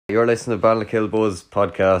You're listening to Balnakill Buzz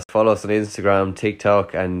podcast. Follow us on Instagram,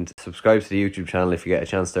 TikTok, and subscribe to the YouTube channel if you get a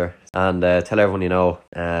chance there. And tell everyone you know.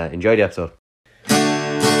 Enjoy the episode.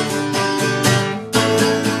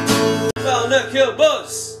 Balnakill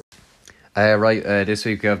Buzz! This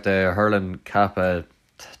week we have the Hurling Kappa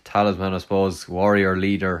talisman, I suppose, warrior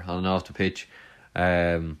leader on and off the pitch.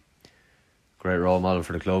 Great role model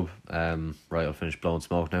for the club. I'll finish blowing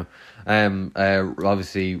smoke now.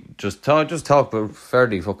 Obviously, just talk about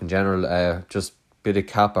fairly fucking general. Just bit of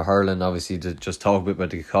Kappa hurling. Obviously, to just talk a bit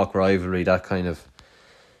about the Cock rivalry, that kind of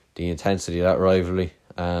the intensity of that rivalry.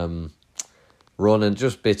 Running,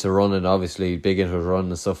 just bits of running. Obviously, big into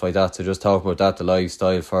running and stuff like that. So just talk about that, the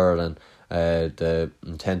lifestyle for it, and the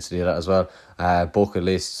intensity of that as well. Bucket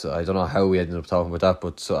lists. I don't know how we ended up talking about that,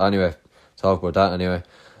 but so anyway, talk about that anyway.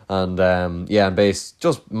 And and based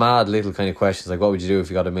just mad little kind of questions like what would you do if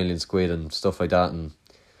you got £1 million and stuff like that,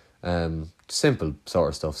 and simple sort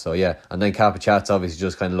of stuff. So yeah, and then Kappa chats, obviously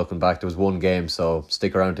just kind of looking back. There was one game, so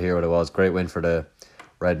stick around to hear what it was. Great win for the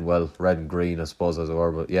red and green, I suppose, as it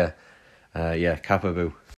were. But Kappa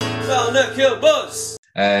boo. Buzz.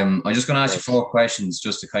 I'm just going to ask you 4 questions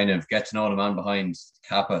just to kind of get to know the man behind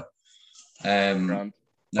Kappa. Fire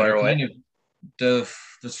away.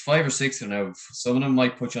 There's 5 or 6 of them now. Some of them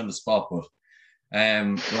might put you on the spot, but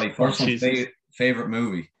first one, favourite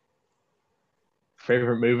movie.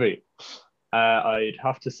 Favourite movie? I'd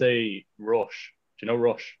have to say Rush. Do you know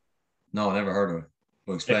Rush? No, I never heard of it.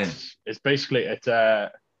 Well, explain. It's basically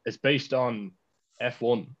it's based on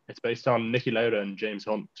F1. It's based on Niki Lauda and James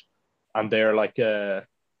Hunt, and they're like a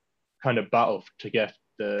kind of battle to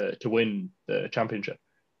win the championship.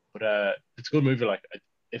 But it's a good movie. Like,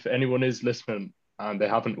 if anyone is listening and they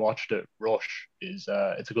haven't watched it, Rush is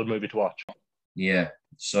it's a good movie to watch. Yeah.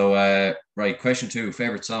 So question 2,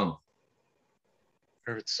 favorite song.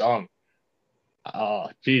 Favorite song? Oh,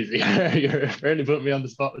 geez, you're really putting me on the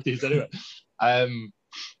spot with these anyway.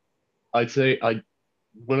 I'd say I'm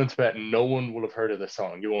willing to bet no one will have heard of this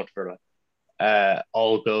song. You won't have heard of it.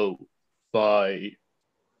 I'll Go by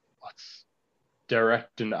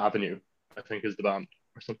Directing Avenue, I think is the band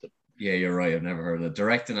or something. Yeah, you're right. I've never heard of it.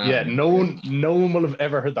 Directing Avenue. Yeah, no one will have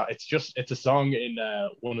ever heard that. It's a song in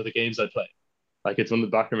one of the games I play. Like, it's one of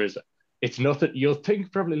the background music. It's nothing. You'll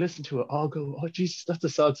think probably listen to it. I'll go, oh Jesus, that's a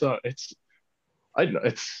sad song. I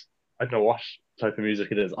don't know what type of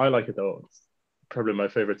music it is. I like it though. It's probably my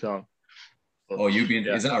favorite song. But,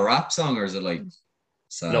 is that a rap song or is it like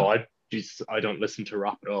sad? No, I don't listen to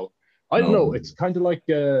rap at all. I don't know. It's kind of like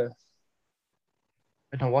I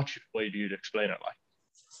don't know what way you'd explain it like.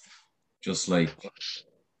 Just like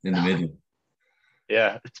in the middle.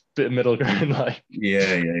 Yeah, it's a bit middle ground, like.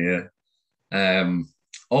 Yeah.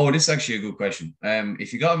 This is actually a good question.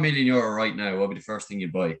 If you got €1 million right now, what would be the first thing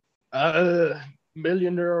you'd buy? €1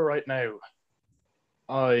 million right now.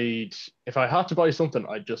 If I had to buy something,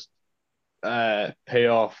 I'd just pay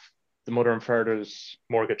off the mother and father's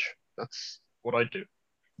mortgage. That's what I'd do.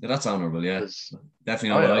 Yeah, that's honourable. Yeah, definitely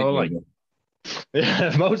not what I'd do.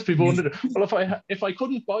 Yeah, most people wonder. Well, if I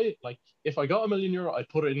couldn't buy it, like if I got €1 million, I'd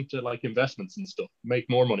put it into like investments and stuff, make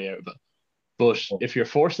more money out of it. But if you're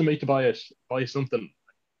forcing me to buy something,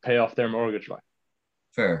 pay off their mortgage, like.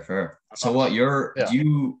 Fair. So what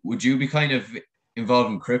would you be kind of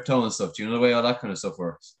involved in crypto and stuff? Do you know the way all that kind of stuff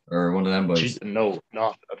works, or one of them boys? No,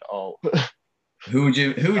 not at all. Who would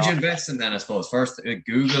you invest in then? I suppose first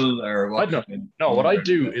Google or what? What I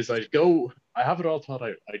do is I'd go. I have it all thought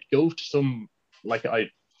out. I'd go to some, like, I'd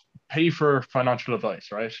pay for financial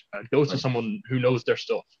advice, right? I'd go to someone who knows their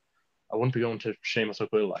stuff. I wouldn't be going to Seamus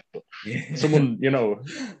O'Quill, like, but someone,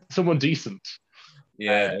 someone decent.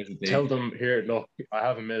 Yeah. Tell them, here, look, I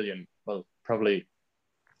have $1 million. Well, probably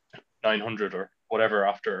 900 or whatever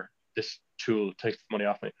after this tool takes the money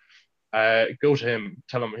off me. Go to him,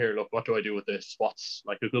 tell him, here, look, what do I do with this? What's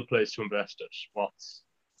like a good place to invest it?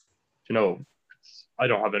 I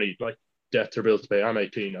don't have any like debts or bills to pay. I'm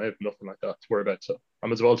 18. I have nothing like that to worry about. So I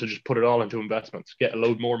might as well to just put it all into investments, get a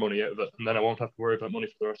load more money out of it, and then I won't have to worry about money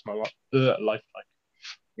for the rest of my life. Like.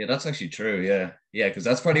 Yeah, that's actually true. Yeah, because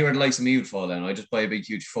that's probably where the likes of me would fall down. I just buy a big,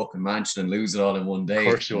 huge fucking mansion and lose it all in one day.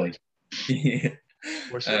 Of course you would. Yeah.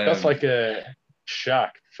 That's like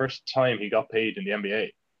Shaq. First time he got paid in the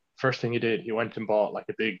NBA, first thing he did, he went and bought like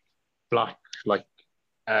a big black like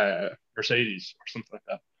Mercedes or something like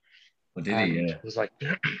that. What did he? Yeah. It was like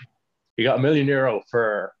he got €1 million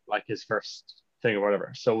for like his first thing or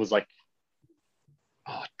whatever. So it was like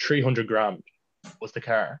 300 grand was the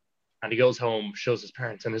car. And he goes home, shows his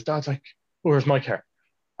parents, and his dad's like, where's my car?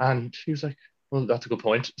 And he was like, well, that's a good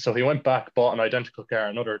point. So he went back, bought an identical car,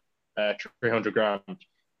 another 300 grand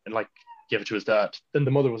in like gave it to his dad. Then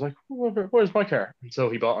the mother was like, "Where's my car?" And so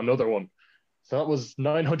he bought another one. So that was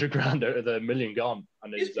 900 grand out of the million gone,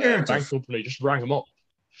 and His his parents are bank company just rang him up.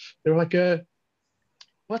 They were like,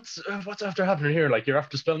 what's after happening here? Like you're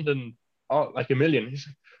after spending like a million." He's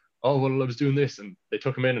like, "Oh well, I was doing this," and they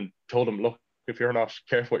took him in and told him, "Look, if you're not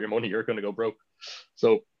careful with your money, you're going to go broke."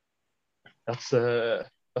 So that's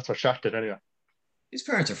what Shaq did anyway. his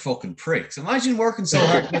parents are fucking pricks. Imagine working so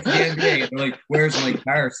hard to get to the NBA and they're like, "Where's my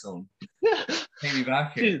car, son? Pay me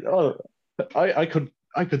back here." Jeez, oh,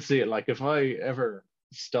 I could see it. Like if I ever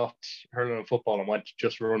stopped hurling and football and went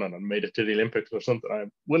just running and made it to the Olympics or something,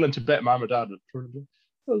 I'm willing to bet mom and dad would probably,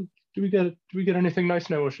 "Oh, do we get anything nice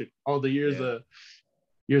now, Oshie? All the years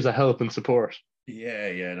of help and support."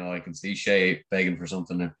 Yeah, no, I can see Shay begging for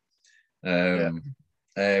something now.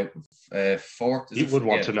 Fourth, He would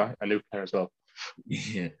want a new player as well.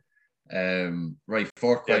 Yeah. Right,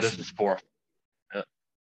 fourth Yeah, question. this is fourth.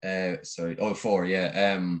 Sorry. Oh, four.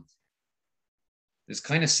 Yeah. It's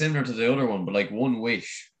kind of similar to the other one, but like one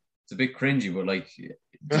wish. It's a bit cringy, but like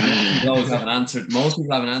most people haven't answered. Most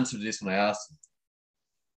people haven't answered this when I asked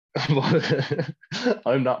them.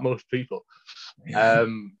 I'm not most people.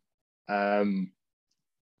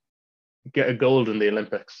 Get a gold in the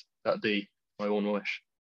Olympics. That'd be my one wish.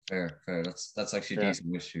 Fair. That's actually a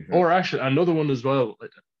decent wish. Or actually, another one as well,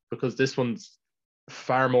 because this one's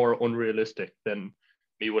far more unrealistic than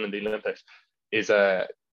me winning the Olympics, is a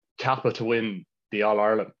Kappa to win the All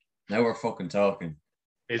Ireland. Now we're fucking talking.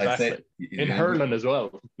 Exactly. In hurling as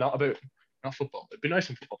well, not football. It'd be nice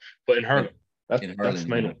in football, but in hurling. That's the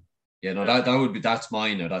main one. Yeah, no, that's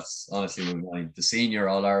mine now. That's honestly mine. The senior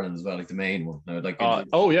All Ireland as well, like the main one. Now, like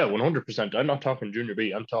 100%. I'm not talking junior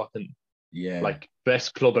B. I'm talking like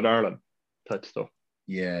best club in Ireland type stuff.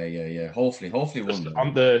 Yeah. Hopefully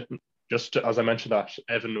one. Just as I mentioned that,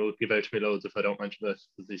 Evan will give out to me loads if I don't mention this,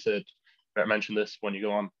 because he said better mention this when you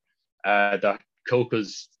go on. That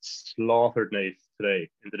Coca's slaughtered Nath today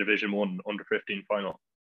in the Division 1 under-15 final.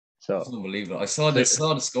 So that's unbelievable. I saw the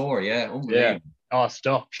score. Yeah, unbelievable. Yeah. Oh,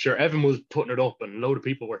 stop. Sure, Evan was putting it up and a load of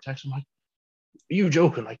people were texting like, "Are you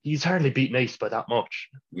joking? Like, he's hardly beat Nath by that much."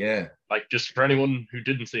 Yeah. Like, just for anyone who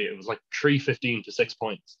didn't see it, it was like 3-15 to 6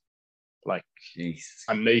 points. Like, Jesus.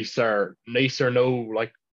 And Nath are no,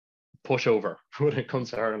 like, pushover when it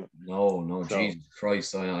comes to Ireland. No, so, Jesus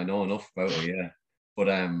Christ. I know enough about it, yeah. But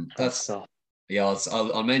that's... Yeah,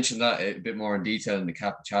 I'll mention that a bit more in detail in the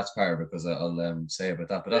Kappa Chats part, because I'll say about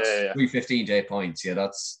that. But that's 3-15 to 8 points. Yeah,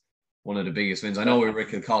 that's one of the biggest wins. I know we're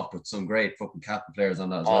Rick Kilcock, but some great fucking Kappa players on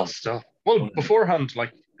that as well. Stuff. Well, beforehand,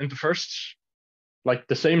 like in the first, like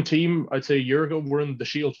the same team, I'd say a year ago, were in the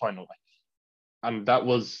Shield final, and that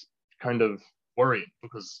was kind of worrying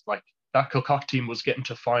because like that Kilcock team was getting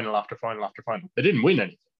to final after final after final. They didn't win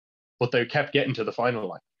anything, but they kept getting to the final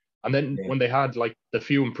line. And then when they had like the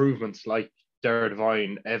few improvements, like Dara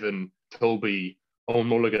Devine, Evan, Toby, Owen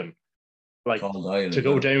Mulligan, like to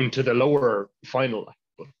go down to the lower final.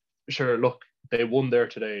 But sure, look, they won there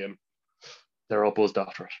today and they're all buzzed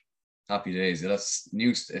after it. Happy days. That's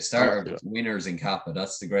new starter winners in Kappa.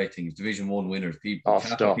 That's the great thing. Division 1 winners, people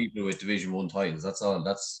with Division 1 titles. That's all.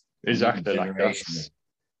 That's exactly like that's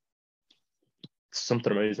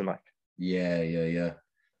something amazing. Like yeah.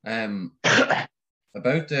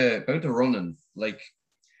 About the running, like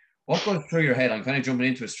what goes through your head? I'm kind of jumping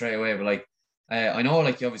into it straight away, but like I know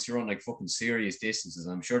like you obviously run like fucking serious distances.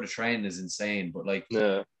 I'm sure the training is insane, but like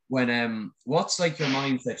when what's like your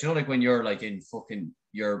mindset? You know, like when you're like in fucking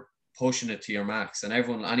you're pushing it to your max, and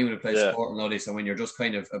anyone who plays sport will know this, and when you're just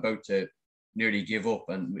kind of about to nearly give up,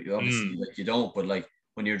 and obviously like you don't, but like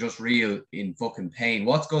when you're just real in fucking pain,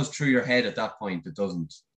 what goes through your head at that point that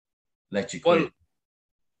doesn't let you quit? Well,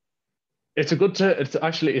 it's a good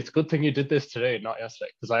thing you did this today, not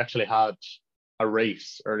yesterday, because I actually had a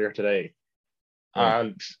race earlier today.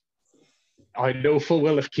 And I know full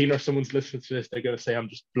well if Keane or someone's listening to this, they're going to say I'm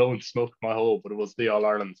just blowing smoke in my hole, but it was the All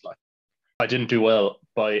Ireland's. Like, I didn't do well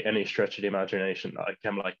by any stretch of the imagination. I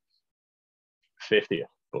came like 50th,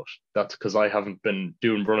 but that's because I haven't been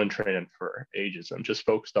doing running training for ages. I'm just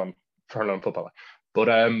focused on hurling and football.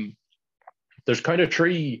 But there's kind of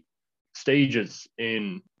 3 stages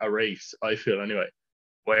in a race, I feel anyway,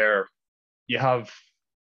 where you have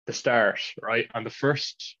the start, right? And the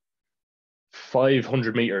first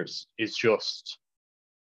 500 meters is just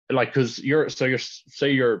like, because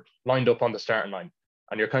you're lined up on the starting line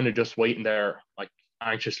and you're kind of just waiting there, like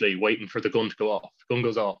anxiously waiting for the gun to go off. The gun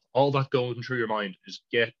goes off. All that going through your mind is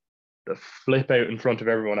get the flip out in front of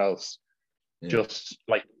everyone else. Just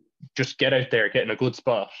get out there, get in a good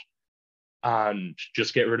spot, and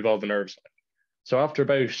just get rid of all the nerves. So after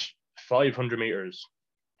about 500 meters,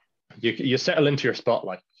 you settle into your spot.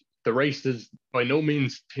 Like the race is by no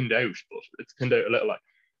means thinned out, but it's thinned out a little. Like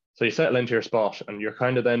so, you settle into your spot, and you're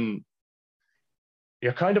kind of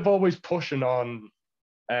always pushing on.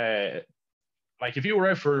 Like if you were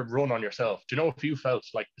out for a run on yourself, do you know if you felt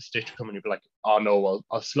like the stitch coming, you'd be like, oh no,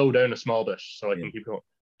 I'll slow down a small bit so I can keep going.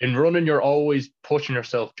 In running, you're always pushing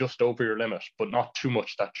yourself just over your limit, but not too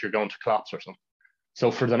much that you're going to collapse or something. So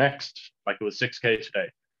for the next, like it was 6K today.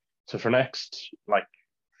 So for next like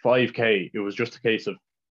 5K, it was just a case of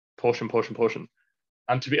pushing.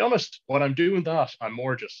 And to be honest, when I'm doing that, I'm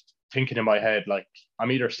more just thinking in my head, like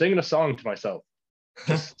I'm either singing a song to myself,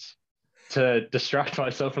 just to distract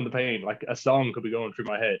myself from the pain. Like a song could be going through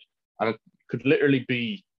my head, and it could literally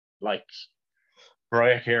be like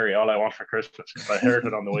Mariah Carey, "All I Want for Christmas," because I heard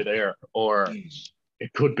it on the way there, or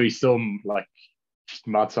it could be some like just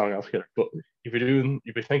mad song altogether. But if you'd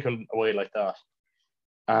be thinking away like that.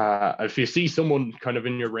 If you see someone kind of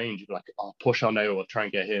in your range, you'd be like, "Oh, push on now, I'll try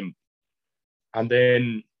and get him." And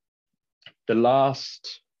then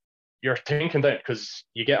you're thinking that because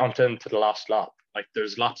you get onto the last lap, like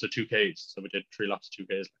there's laps of 2Ks, so we did 3 laps of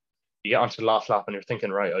 2Ks. You get onto the last lap and you're thinking,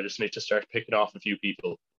 right, I just need to start picking off a few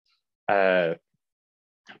people. And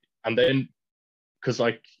then, because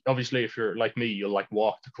like obviously if you're like me, you'll like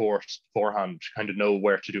walk the course beforehand, kind of know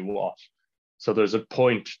where to do what. So there's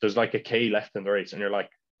like a K left in the race, and you're like,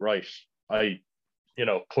 right, I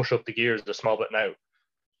push up the gears a small bit now.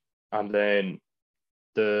 And then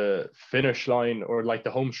the finish line, or like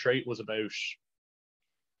the home straight, was about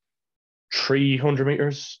 300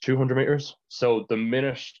 meters, 200 meters. So the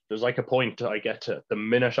minute there's like a point I get to, the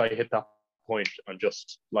minute I hit that point, I'm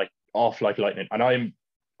just like off like lightning. And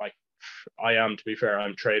to be fair,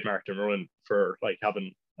 I'm trademarked in running for like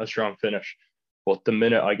having a strong finish. But the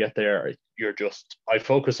minute I get there, I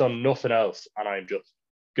focus on nothing else, and I'm just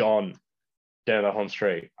gone down the home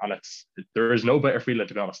straight. And there is no better feeling,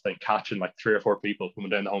 to be honest, than catching like 3 or 4 people coming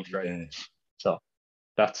down the home straight. Yeah. So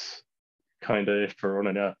that's kind of it for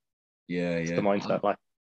running. It's the mindset. Like,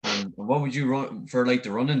 and what would you run for, like the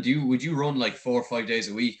running? Would you run like 4 or 5 days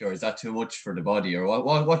a week, or is that too much for the body? Or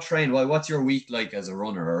what's your week like as a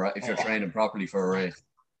runner, or if you're training properly for a race?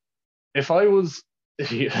 If I was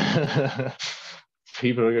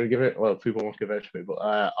people are going to give it, well, people won't give it to me, but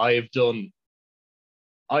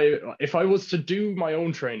if I was to do my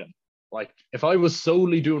own training, like if I was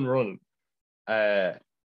solely doing running,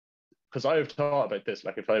 because I have thought about this,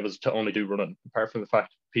 like if I was to only do running, apart from the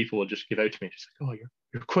fact people will just give out to me, just like, oh,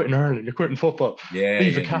 you're quitting hurling, you're quitting football,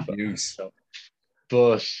 leave a cap. So,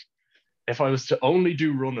 but if I was to only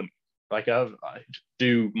do running, like I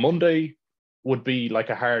do Monday would be like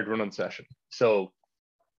a hard running session. So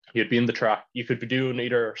you'd be in the track. You could be doing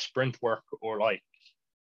either sprint work or like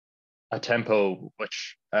a tempo,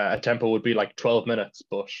 which a tempo would be like 12 minutes,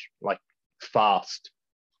 but like fast.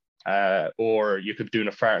 Or you could be doing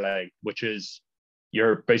a fartlek, which is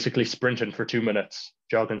you're basically sprinting for 2 minutes,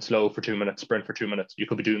 jogging slow for 2 minutes, sprint for 2 minutes. You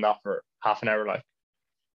could be doing that for half an hour, like.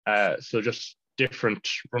 So just different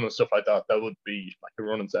running stuff like that. That would be like a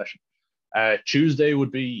running session. Tuesday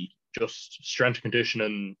would be just strength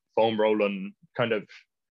conditioning, foam rolling, kind of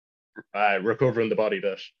recovering the body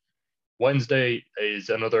bit. Wednesday is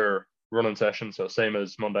another running session, so same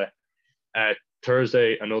as Monday.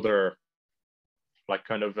 Thursday, another like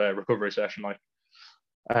kind of recovery session. Like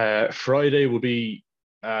Friday will be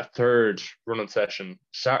a third running session.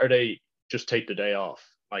 Saturday, just take the day off.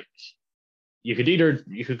 Like you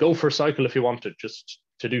could go for a cycle if you wanted, just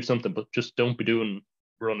to do something, but just don't be doing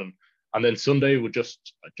running. And then Sunday would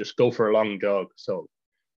just go for a long jog. So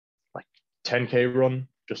like 10K run,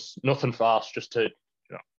 just nothing fast, just to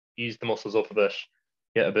ease the muscles up a bit,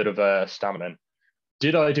 get a bit of stamina in.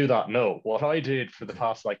 Did I do that? No. What I did for the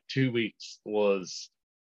past like 2 weeks was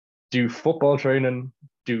do football training,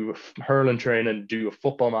 do hurling training, do a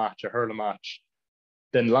football match, a hurling match.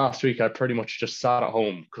 Then last week I pretty much just sat at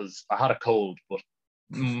home because I had a cold, but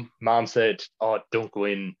mom said, oh, don't go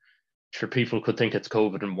in. Sure, people could think it's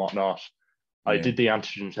COVID and whatnot. Yeah. I did the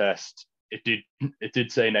antigen test. It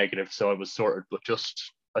did say negative, so I was sorted, but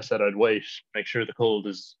I said I'd wait, make sure the cold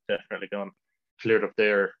is definitely gone. Cleared up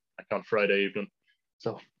there like on Friday evening.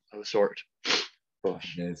 So I was sorted. But,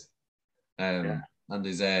 yeah. And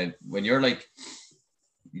there's when you're like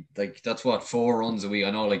that's what 4 runs a week.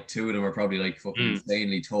 I know like 2 of them are probably like fucking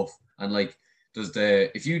insanely tough. And like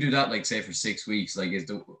if you do that like say for 6 weeks, like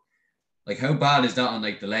how bad is that on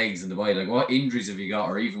like the legs and the body? Like what injuries have you got?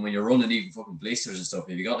 Or even when you're running, even fucking blisters and stuff,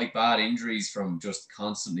 have you got like bad injuries from just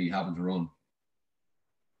constantly having to run?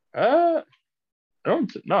 I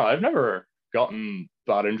don't know. I've never gotten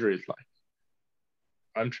bad injuries. Like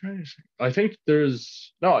I'm trying to see. I think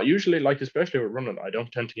there's no, usually, like, especially with running, I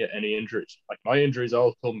don't tend to get any injuries. Like, my injuries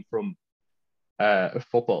all come from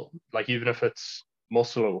football. Like, even if it's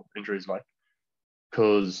muscle injuries, like,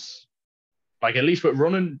 because like at least with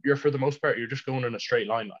running, you're for the most part you're just going in a straight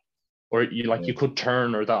line, like, or you like you could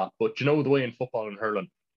turn or that. But you know the way in football and hurling,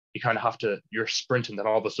 you kind of have to you're sprinting, then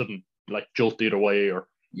all of a sudden like jolt the other way or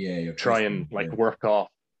you're try and like work off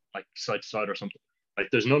like side to side or something. Like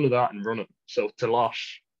there's none of that in running. So it's a lot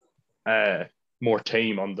more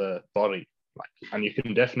tame on the body. Like, and you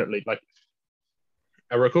can definitely like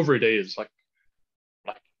a recovery day is like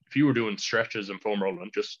if you were doing stretches and foam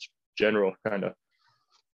rolling, just general kind of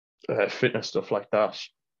fitness stuff like that,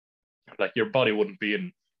 like your body wouldn't be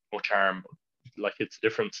in much harm. Like it's a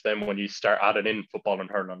difference then when you start adding in football and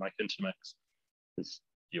hurling like into the mix, because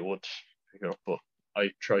you would, you know. But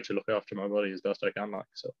I try to look after my body as best I can. Like,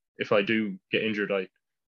 so if I do get injured, I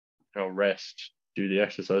rest, do the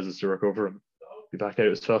exercises to recover, and be back out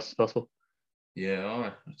as fast as possible. Yeah, all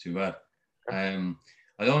right, not too bad.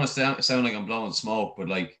 I don't want to sound like I'm blowing smoke, but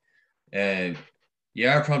like, you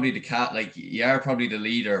are probably you are probably the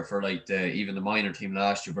leader for like even the minor team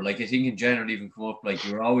last year. But like I think in general, even come up like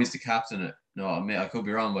you were always the captain. No, I could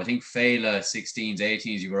be wrong, but I think Fela 16s,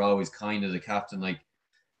 18s, you were always kind of the captain. Like,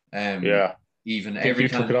 yeah, even I think every you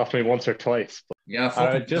time took it off me once or twice. But yeah,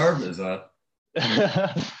 fucking deserved it as well.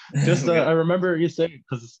 I remember you saying,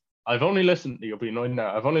 because I've only listened. You'll be annoyed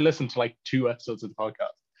now. I've only listened to like 2 episodes of the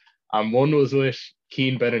podcast, and one was with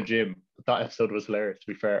Keen, Ben, and Jim. That episode was hilarious, to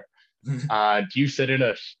be fair. And you said in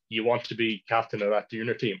it you want to be captain of that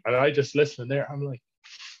junior team, and I just listened there. I'm like,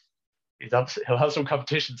 he'll have some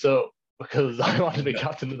competition, so because I want to be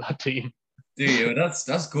captain of that team. Do you?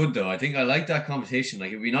 That's good though. I think I like that competition. Like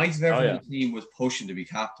it'd be nice if everyone on the team was pushing to be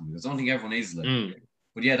captain, because I don't think everyone is like.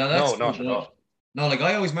 But yeah, that's no, not at all. No, like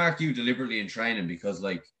I always mark you deliberately in training because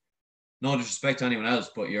like, no disrespect to anyone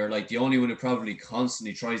else, but you're like the only one who probably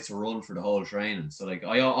constantly tries to run for the whole training. So like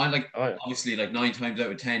I like obviously like 9 times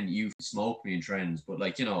out of 10 you smoke me in trainings, but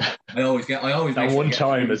like I always that one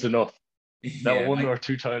time is enough. That yeah, one or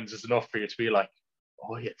 2 times is enough for you to be like,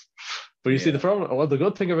 oh yes. But you see the problem. Well, the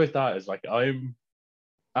good thing about that is like I'm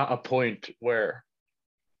at a point where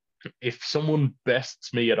if someone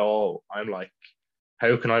bests me at all, I'm like,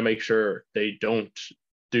 how can I make sure they don't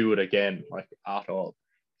do it again, like at all?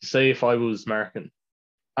 Say if I was marking,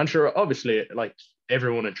 I'm sure obviously like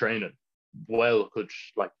everyone in training could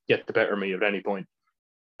like get the better of me at any point.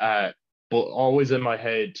 But always in my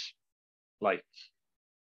head, like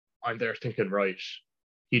I'm there thinking, right,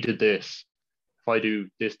 he did this. If I do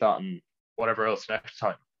this, that, and whatever else next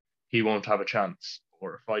time, he won't have a chance.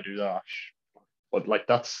 Or if I do that, but like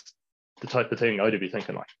that's the type of thing I'd be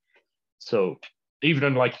thinking like. So even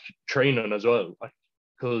in like training as well, like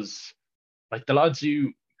because like the lads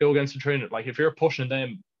you go against in training, like if you're pushing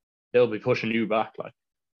them, they'll be pushing you back, like.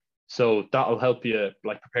 So that'll help you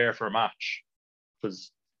like prepare for a match, because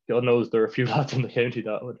God knows there are a few lads in the county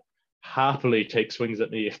that would happily take swings at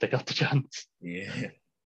me if they got the chance. Yeah.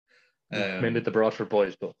 Mainly the Broadford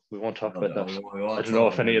boys, but we won't talk about that. I don't know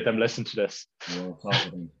if any of them listen to this. We won't talk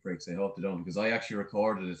about them, pricks. I hope they don't, because I actually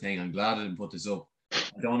recorded a thing. I'm glad I didn't put this up.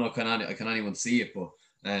 I don't know can anyone see it, but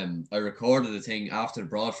I recorded a thing after the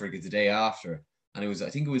Broadford the day after, and I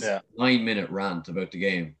think it was 9-minute rant about the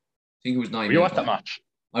game. I think it was 9 minutes. Were you at that match?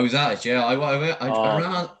 I was at it, yeah. I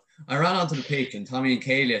ran onto the pitch, and Tommy and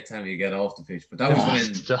Kaylee had told me to get off the pitch, but that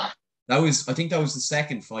was I think that was the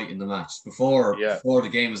second fight in the match before the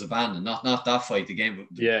game was abandoned. Not that fight, the game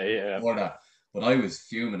before that. But I was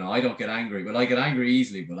fuming. I don't get angry, but I get angry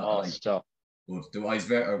easily. But I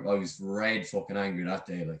was red fucking angry that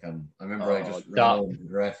day. Like I remember I just ran over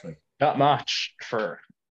the ref. Like that match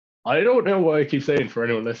I don't know why I keep saying for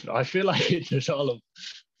anyone listening. I feel like there's all of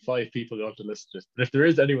 5 people going to listen to this. But if there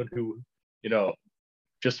is anyone who,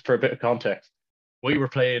 just for a bit of context, we were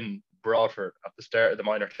playing Broadford at the start of the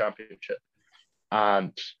minor championship,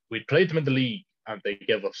 and we'd played them in the league, and they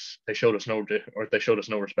showed us no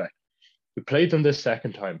respect. We played them this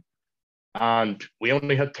second time, and we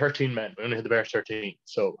only had 13 men. We only had the bare 13.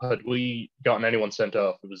 So had we gotten anyone sent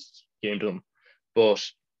off, it was game done. But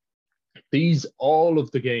all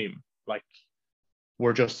of the game, like,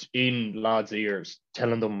 were just in lads' ears,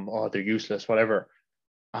 telling them, oh, they're useless, whatever.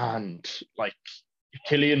 And like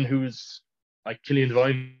Killian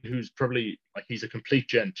Devine, who's probably like, he's a complete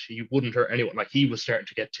gent. He wouldn't hurt anyone. Like, he was starting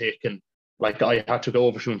to get taken. Like, I had to go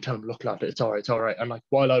over to him and tell him, look, lad, it's all right. And like,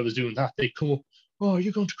 while I was doing that, they'd come up, oh,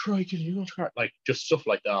 you're going to cry, Killian, you're going to cry. Like, just stuff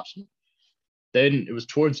like that. Then it was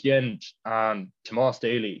towards the end, and Tomas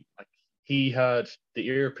Daly, like, he had the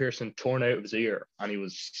ear piercing torn out of his ear, and he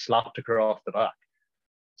was slapped across the back.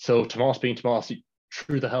 So Tomas being Tomas, he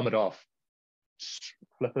threw the helmet off,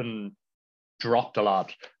 flipping dropped a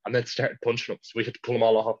lad, and then started punching him. So we had to pull them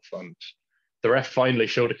all off, and the ref finally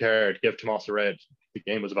showed a card, gave Tomas a red. The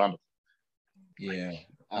game was abandoned. Yeah.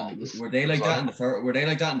 Were they like that in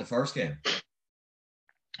the first game?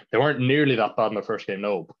 They weren't nearly that bad in the first game,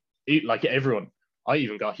 no. Like everyone, I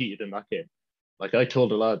even got heated in that game. Like I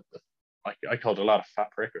told a lad, I called a lad a fat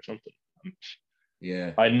prick or something. And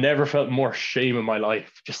yeah. I never felt more shame in my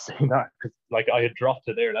life just saying that, because like I had dropped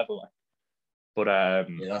to their level. But yeah,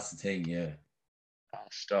 that's the thing. Yeah.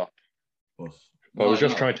 Stop. But I was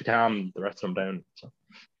just trying to calm the rest of them down. So.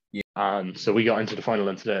 Yeah. And so we got into the final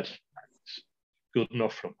instead. Good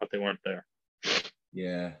enough for them, but they weren't there.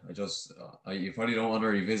 Yeah, you probably don't want to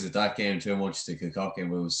revisit that game too much, the Kilcock game,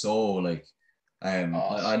 but it was so like, I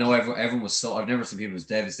know everyone was so, I've never seen people as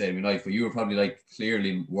devastated in my life, but you were probably like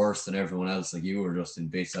clearly worse than everyone else. Like you were just in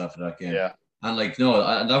bits after that game. Yeah. And like, no,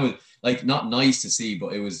 and that was like not nice to see,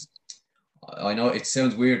 but it was, I know it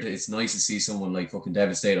sounds weird. It's nice to see someone like fucking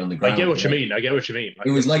devastated on the ground. I get what you mean. Like,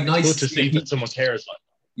 it was like nice to see that someone cares. Like.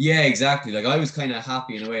 Yeah, exactly. Like I was kind of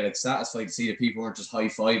happy in a way, like satisfied to see that people weren't just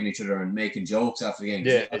high-fiving each other and making jokes after the game.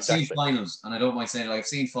 Yeah, I've seen finals, and I don't mind saying, like, I've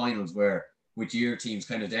seen finals where with your teams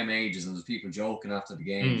kind of them ages and there's people joking after the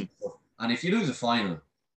game. And if you lose a final,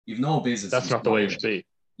 you've no business. That's not the way it should be.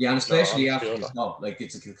 Yeah, and especially after Kilcock, like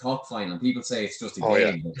it's a Kilcock final. And people say it's just a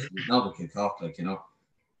game, but it's not a Kilcock, like, you know.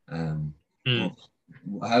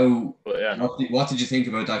 What did you think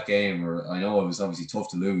about that game? Or I know it was obviously tough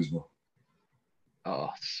to lose, but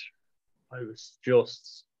I was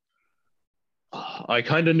just, I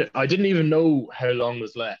didn't even know how long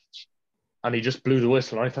was left, and he just blew the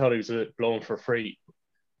whistle. And I thought he was blowing for free.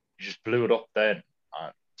 He just blew it up then.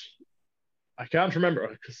 And I can't remember,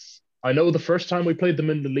 because I know the first time we played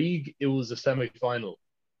them in the league, it was a semi-final,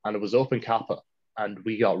 and it was up in Kappa, and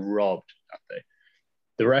we got robbed that day.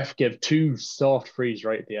 The ref gave 2 soft frees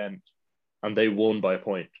right at the end, and they won by a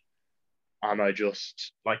point. And I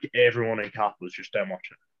just, like, everyone in Kappa was just down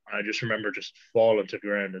watching. And I just remember just falling to the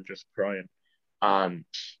ground and just crying. And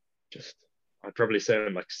just, I'd probably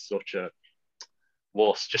sound like such a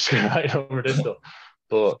wuss just crying over this stuff.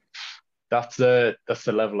 But that's the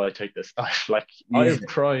level I take this. I've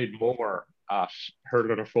cried more at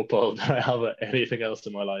hurling or football than I have at anything else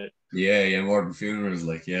in my life. Yeah, more than funerals,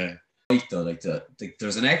 like, yeah. Though, like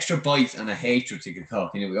there's an extra bite and a hatred to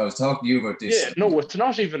Kilcock. You know, I was talking to you about this. Yeah, no, it's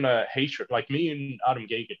not even a hatred. Like me and Adam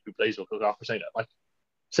Gagan, who plays with Kilcock, were saying that. Like,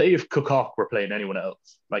 say if Kilcock were playing anyone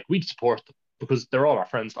else, like we'd support them because they're all our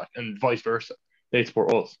friends, like, and vice versa. They'd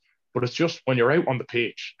support us. But it's just when you're out on the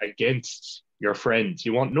pitch against your friends,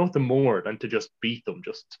 you want nothing more than to just beat them,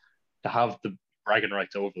 just to have the bragging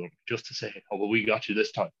rights over them, just to say, "Oh, well, we got you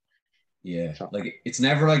this time." Yeah, like it's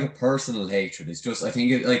never like a personal hatred. It's just, I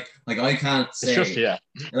think it like I can't say. It's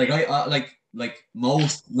just, like I like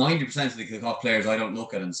most 90% of the Kilcock players, I don't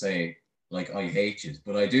look at and say like I hate you,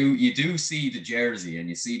 but I do. You do see the jersey and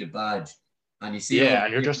you see the badge, and you see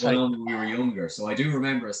and you're just like, when we were younger. So I do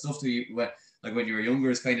remember stuff to you like when you were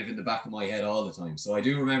younger is kind of in the back of my head all the time. So I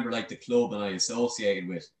do remember like the club and I associated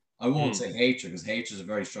with. I won't say hatred, because hatred is a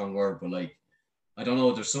very strong word, but like, I don't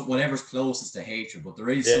know, there's some, whatever's closest to hatred, but there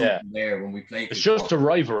is something there when we play. It's just a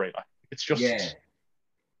rivalry. It's just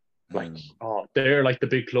like, they're like the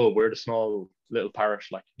big club, we're the small little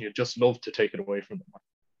parish. Like, you just love to take it away from them.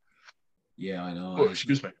 Yeah, I know. Oh,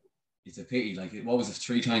 excuse me. It's a pity. Like, what was it?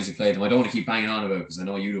 3 times we played them. I don't want to keep banging on about it because I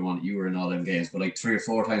know you were in all them games, but like 3 or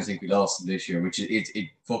 4 times I think we lost them this year, which it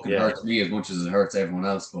fucking hurts me as much as it hurts everyone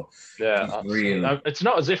else. But it's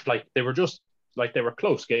not as if like they were just like they were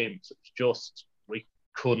close games. It's just we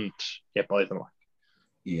couldn't get by them.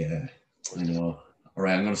 Yeah, I know. All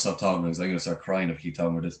right, I'm going to stop talking because I'm going to start crying if I keep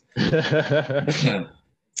talking about this.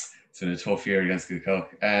 It's been a tough year against Kilcock.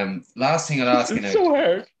 Last thing I'll ask you now. It's so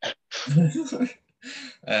hard.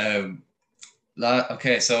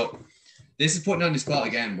 Okay, so this is putting on the spot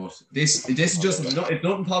again, but this is just if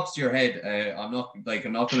nothing pops to your head. I'm not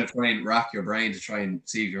going to try and rack your brain to try and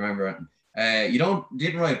see if you remember it. You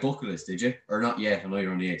didn't write a bucket list, did you? Or not yet? I know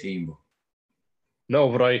you're only 18, but no.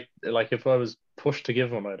 But I like if I was pushed to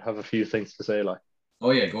give one, I'd have a few things to say. Like,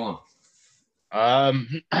 oh yeah, go on. I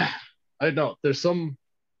don't know. There's some.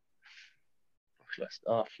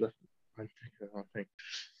 I think.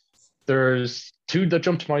 There's 2 that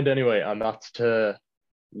jump to mind anyway, and that's to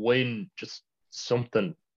win just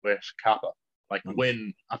something with Kappa, like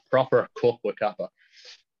win a proper cup with Kappa,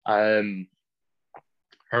 hurling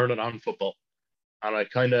and football. And I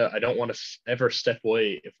don't want to ever step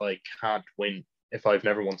away if I can't win, if I've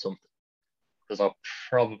never won something, because I'll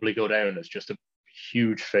probably go down as just a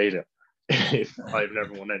huge failure if I've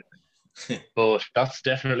never won anything. But that's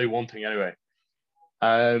definitely one thing anyway.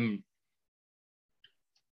 Trying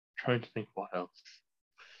to think what else.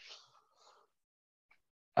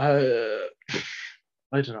 I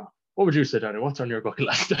don't know. What would you say, Danny? What's on your bucket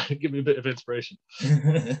list? Give me a bit of inspiration.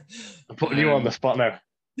 I'm putting you on the spot now.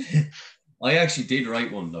 I actually did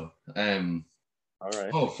write one though. All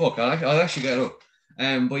right. Oh fuck! I'll actually get it up.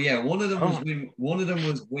 But yeah, one of them was win. One of them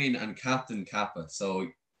was win and captain Kappa. So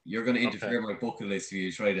you're going to interfere my bucket list if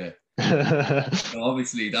you try to. So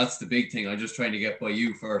obviously, that's the big thing. I'm just trying to get by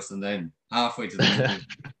you first, and then halfway to the.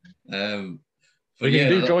 We can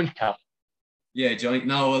do joint cap. Yeah, joint.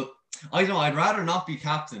 No, well, I don't know. I'd rather not be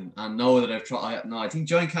captain and know that I've tried. No, I think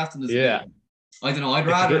joint captain is. Yeah. I don't know. I'd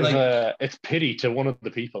rather it's pity to one of the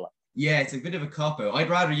people. Yeah, it's a bit of a cop out. I'd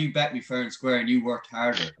rather you bet me fair and square and you worked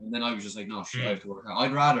harder, and then I was just like, no, shit, I have to work hard.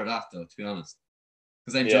 I'd rather that though, to be honest,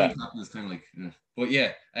 because then joint captain is kind of like. But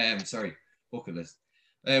yeah, sorry, bucket list.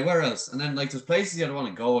 Where else? And then like there's places you don't want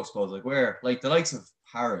to go, I suppose, like where, like the likes of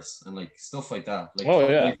Paris and like stuff like that.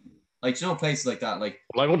 Like, like you know, places like that. Like,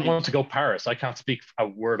 well, I wouldn't want to go Paris. I can't speak a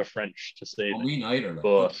word of French to say. Me neither. Like,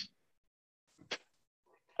 but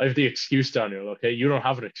I have the excuse, Daniel. Okay, you don't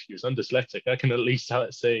have an excuse. I'm dyslexic. I can at least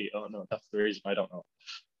say, "Oh no, that's the reason I don't know."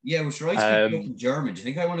 Yeah, well, sure. I speak German. Do you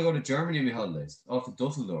think I want to go to Germany on my holidays? Off to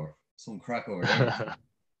Dusseldorf, some crack over there.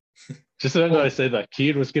 Just then I say that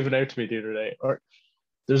Keane was given out to me the other day. Or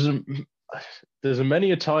there's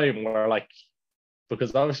many a time where like,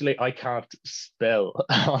 because obviously I can't spell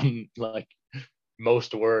on like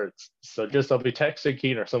most words, so just I'll be texting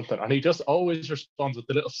Keane or something, and he just always responds with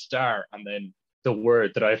the little star and then the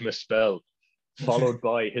word that I've misspelled, followed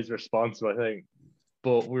by his response to my thing.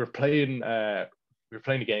 But we were playing a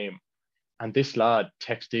game, and this lad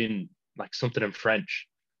texted in like something in French,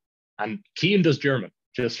 and Keane does German,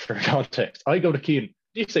 just for context. I go to Keane,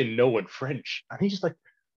 you say no in French, and he's just like,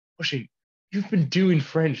 Oisín, you've been doing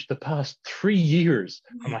French the past 3 years.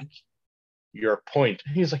 I'm like, your point.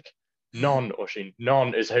 And he's like, non, Oisín,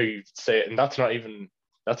 non is how you say it, and that's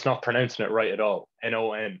not pronouncing it right at all.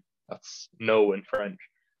 N-O-N. That's no in French.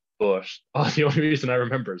 But the only reason I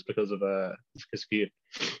remember is because of Keane.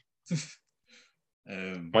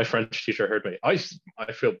 My French teacher heard me. I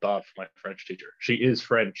feel bad for my French teacher. She is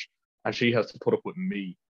French, and she has to put up with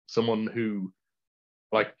me, someone who,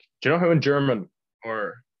 like, do you know how in German,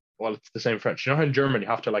 or well, it's the same French. You know how in German you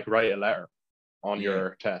have to like write a letter on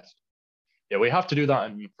your test? Yeah, we have to do that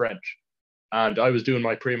in French. And I was doing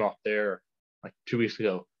my pre-mock there like 2 weeks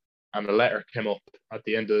ago, and a letter came up at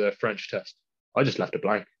the end of the French test. I just left it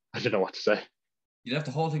blank. I didn't know what to say. You left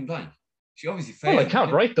the whole thing blank? She obviously failed. Well, I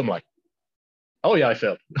can't write them like. Oh yeah, I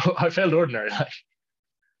failed. I failed ordinary. Like.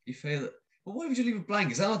 You failed it. But why would you leave it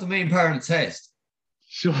blank? Is that not the main part of the test?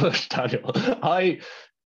 Shush, Daniel.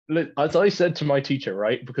 As I said to my teacher,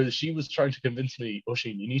 right, because she was trying to convince me,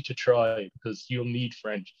 Oisín, you need to try because you'll need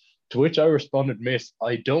French. To which I responded, Miss,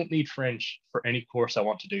 I don't need French for any course I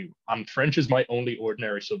want to do. And French is my only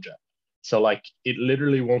ordinary subject. So, like, it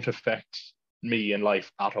literally won't affect me in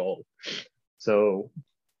life at all. So,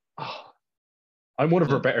 I'm one of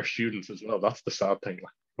her better students as well. That's the sad thing.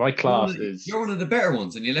 Like, my class is... You're one of the better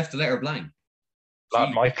ones and you left the letter blank.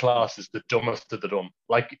 My class is the dumbest of the dumb.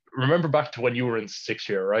 Like, remember back to when you were in 6th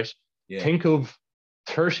year, right? Yeah. Think of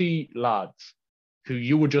 30 lads who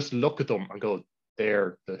you would just look at them and go,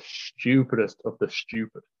 they're the stupidest of the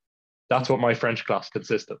stupid. That's what my French class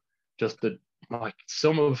consists of. Just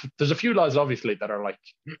there's a few lads obviously that are like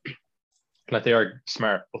they are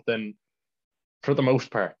smart, but then for the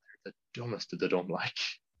most part, they're the dumbest of the dumb, like.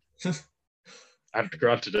 And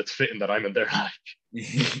granted, it's fitting that I'm in there,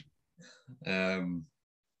 like.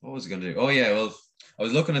 What was I going to do? Oh yeah, well, I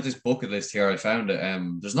was looking at this bucket list here. I found it.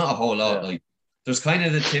 There's not a whole lot. Like, there's kind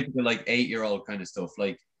of the typical like 8-year-old kind of stuff.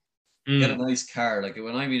 Like, get a nice car. Like,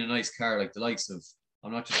 when I mean a nice car, like the likes of,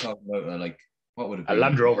 I'm not just talking about like, what would it be? A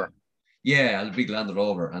Land Rover. Yeah, a big Land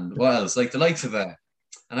Rover. And what else? Like the likes of an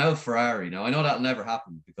old Ferrari. Now I know that'll never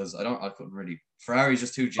happen because I couldn't really. Ferrari's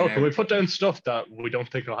just too generic. Oh, can we put down stuff that we don't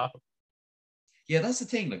think will happen? Yeah, that's the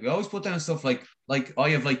thing. Like, we always put down stuff like I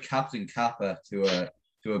have like Captain Kappa to a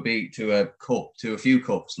cup, to a few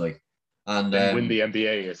cups, like, and win the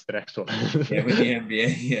NBA is the next one. Yeah, win the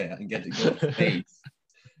NBA, yeah, and get to go to States.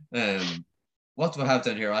 What do I have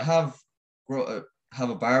down here? I have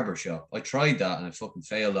a barber shop. I tried that and it fucking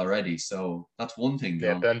failed already. So that's one thing.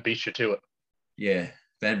 Yeah, Ben beat you to it. Yeah,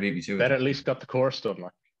 Ben beat me to it. Ben at least got the course done,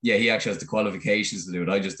 like. Yeah, he actually has the qualifications to do it.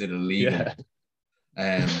 I just did it legal. Yeah.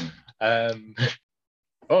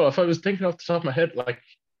 If I was thinking off the top of my head, like,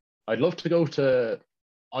 I'd love to go to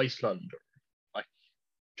Iceland, or, like,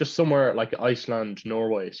 just somewhere like Iceland,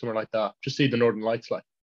 Norway, somewhere like that. Just see the Northern Lights, like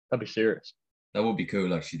that'd be serious. That would be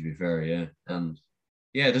cool, actually. To be fair, yeah, and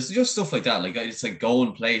yeah, there's just stuff like that. Like it's like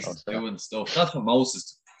going places, doing stuff. That's what most of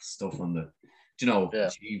stuff on the,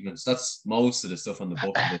 achievements. That's most of the stuff on the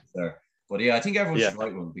bucket list there. But yeah, I think everyone should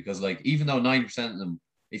write one because like even though 90% of them,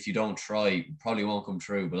 if you don't try, probably won't come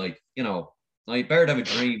true. But like better to have a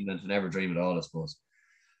dream than to never dream at all, I suppose.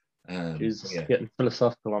 Getting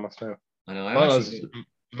philosophical on us now. I know.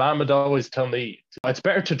 Mum would always tell me it's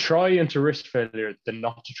better to try and to risk failure than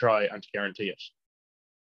not to try and to guarantee it.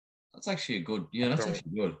 That's actually a good. Yeah, that's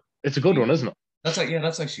actually good. It's a good one, isn't it? That's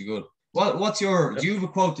actually good. What's your? Do you have a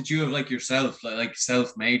quote that you have like yourself, like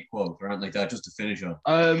self-made quote or anything like that, just to finish on?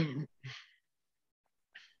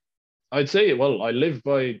 I'd say, well, I live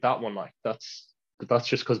by that one. Like that's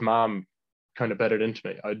just because Mom kind of bedded into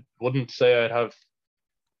me. I wouldn't say I'd have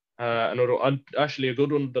another. Actually,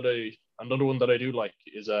 another one that I do like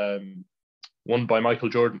is one by Michael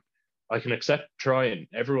Jordan. I can accept trying.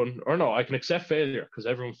 I can accept failure because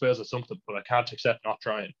everyone fails at something, but I can't accept not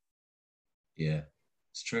trying. Yeah,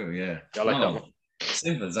 it's true. Yeah, I like that one.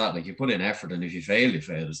 Simple as that. Like you put in effort, and if you fail, you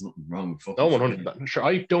fail. There's nothing wrong with fucking. No, 100%. Sure,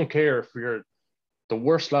 I don't care if you're the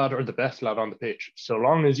worst lad or the best lad on the pitch. So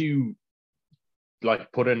long as you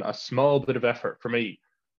like put in a small bit of effort, for me,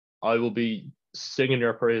 I will be singing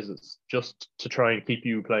your praises just to try and keep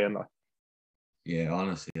you playing that. Yeah,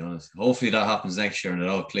 honestly. Hopefully that happens next year and it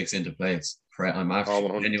all clicks into place. I'm actually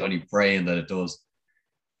genuinely praying that it does.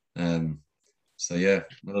 So yeah,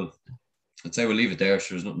 well, I'd say we'll leave it there.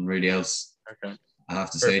 So there's nothing really else I have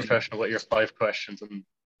to say. Professional with your 5 questions and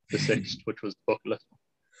the 6th, which was bucket list.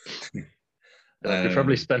 You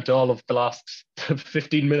probably spent all of the last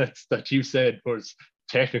 15 minutes that you said was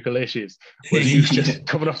technical issues. Was you just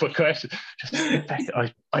coming up with questions?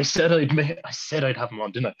 I said I'd have him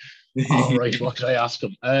on, didn't I? All right, what could I ask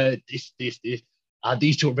him? This.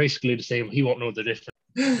 These two are basically the same. He won't know the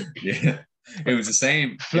difference. Yeah, it was the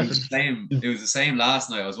same. It was the same last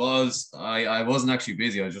night. I wasn't actually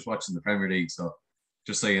busy. I was just watching the Premier League. So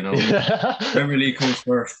just so you know, Premier League comes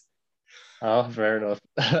first. Oh, fair enough.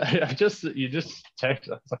 You just text.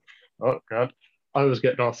 I was like, oh God, I was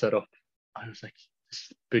getting all set up. I was like, this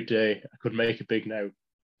is a big day. I could make it big now.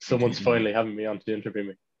 Someone's finally having me on to interview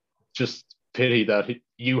me. Just pity that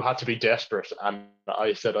you had to be desperate, and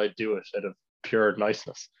I said I'd do it out of pure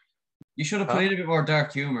niceness. You should have played a bit more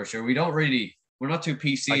dark humor. Sure, we're not too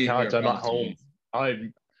PC. I can't. I'm at home.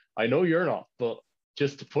 I know you're not, but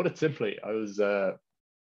just to put it simply, I was.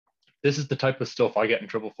 This is the type of stuff I get in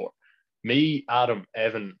trouble for. Me, Adam,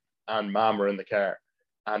 Evan, and Mam were in the car,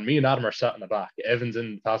 and me and Adam are sat in the back. Evan's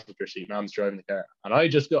in the passenger seat, Mam's driving the car, and I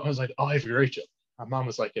was like, "Oh, if you're Rachel," and Mam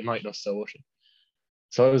was like, "It might not so ocean."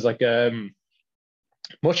 So I was like,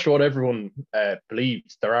 much to what everyone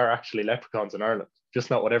believes, there are actually leprechauns in Ireland,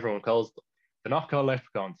 just not what everyone calls them. They're not called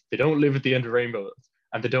leprechauns. They don't live at the end of rainbows,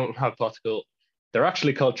 and they don't have pots of gold. They're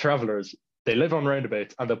actually called travelers. They live on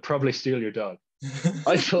roundabouts, and they'll probably steal your dog.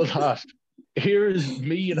 I told that. Here's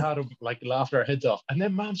me and Adam like laughing our heads off, and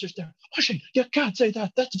then Mom's just there. Ocean, you can't say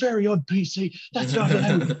that. That's very un-PC. That's not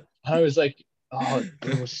allowed. I was like, oh,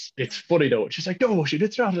 it's funny though. She's like, no, Ocean,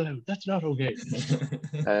 it's not allowed. That's not okay.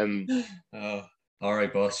 All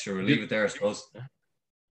right, boss. Sure, we'll leave it there, I suppose.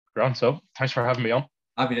 Grand. So, thanks for having me on.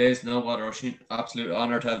 Happy days. No bother, Ocean. Absolute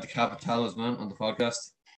honor to have the Capitals man on the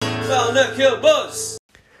podcast. Well, look, your boss.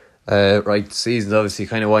 Right, season's obviously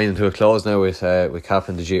kind of winding to a close now with Cap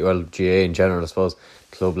and the GA in general, I suppose,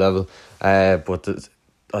 club level. But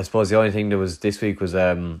I suppose the only thing that was this week was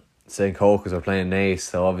St. Cocos are playing Naas.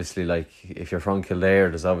 So obviously, like, if you're from Kildare,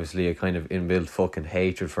 there's obviously a kind of inbuilt fucking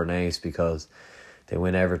hatred for Naas because they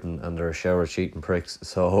win everything and they're a shower of cheating pricks.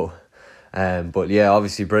 So, but yeah,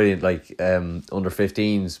 obviously brilliant. Like under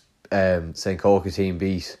 15s, St. Cocos team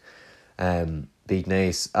beat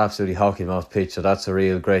Naas, absolutely hockey them off the pitch, so that's a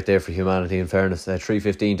real great day for humanity in fairness.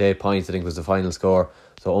 3-15 to 8 points I think was the final score,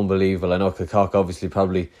 so unbelievable. I know Kilcock obviously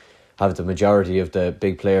probably have the majority of the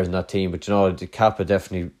big players in that team, but the Kappa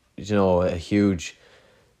definitely a huge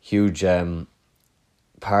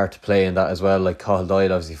part to play in that as well. Like Cathal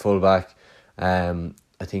Doyle obviously full back, I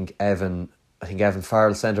think Evan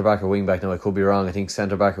Farrell centre back or wing back. No, I could be wrong. I think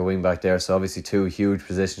centre back or wing back there, so obviously 2 huge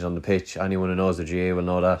positions on the pitch. Anyone who knows the GA will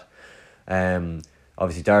know that.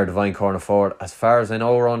 Obviously Dara Devine corner forward. As far as I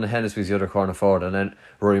know, Ron Hennesby's the other corner forward, and then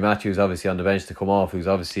Rory Matthews obviously on the bench to come off, who's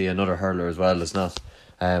obviously another hurler as well. It's not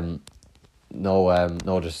no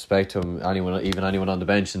disrespect to him. Anyone on the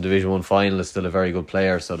bench in Division 1 final is still a very good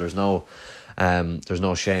player, so there's no There's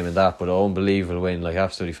no shame in that, but an unbelievable win, like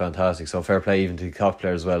absolutely fantastic. So fair play even to the COP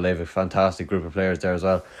players as well. They have a fantastic group of players there as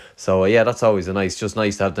well. So yeah, that's always just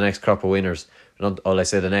nice to have the next crop of winners. Not all I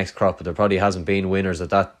say the next crop, but there probably hasn't been winners at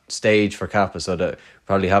that stage for Kappa, so that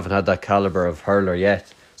probably haven't had that calibre of hurler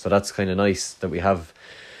yet. So that's kind of nice that we have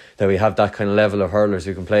that kind of level of hurlers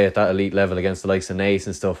who can play at that elite level against the likes of Naas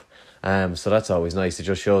and stuff. So that's always nice. It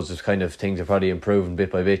just shows there's kind of things are probably improving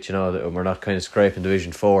bit by bit, that we're not kind of scraping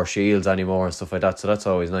Division 4 shields anymore and stuff like that. So that's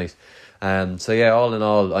always nice. So yeah, all in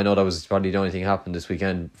all, I know that was probably the only thing happened this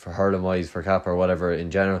weekend for hurling wise for Kappa or whatever in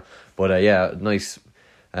general. But yeah, nice,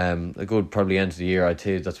 a good probably end of the year. I'd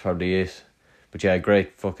say that's probably it. But yeah,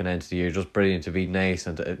 great fucking end of the year. Just brilliant to beat Naas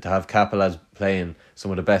and to have Kappa lads playing some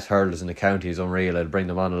of the best hurlers in the county is unreal. I'd bring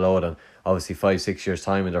them on a load, and obviously 5-6 years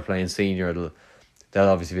time when they're playing senior, they'll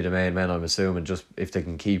obviously be the main men, I'm assuming, just if they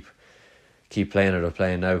can keep playing it or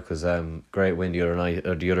playing now, because great win the other night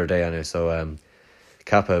or the other day anyway. So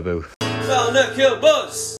Kappa boo.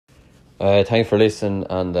 Thanks for listening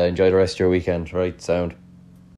and enjoy the rest of your weekend. Right, sound.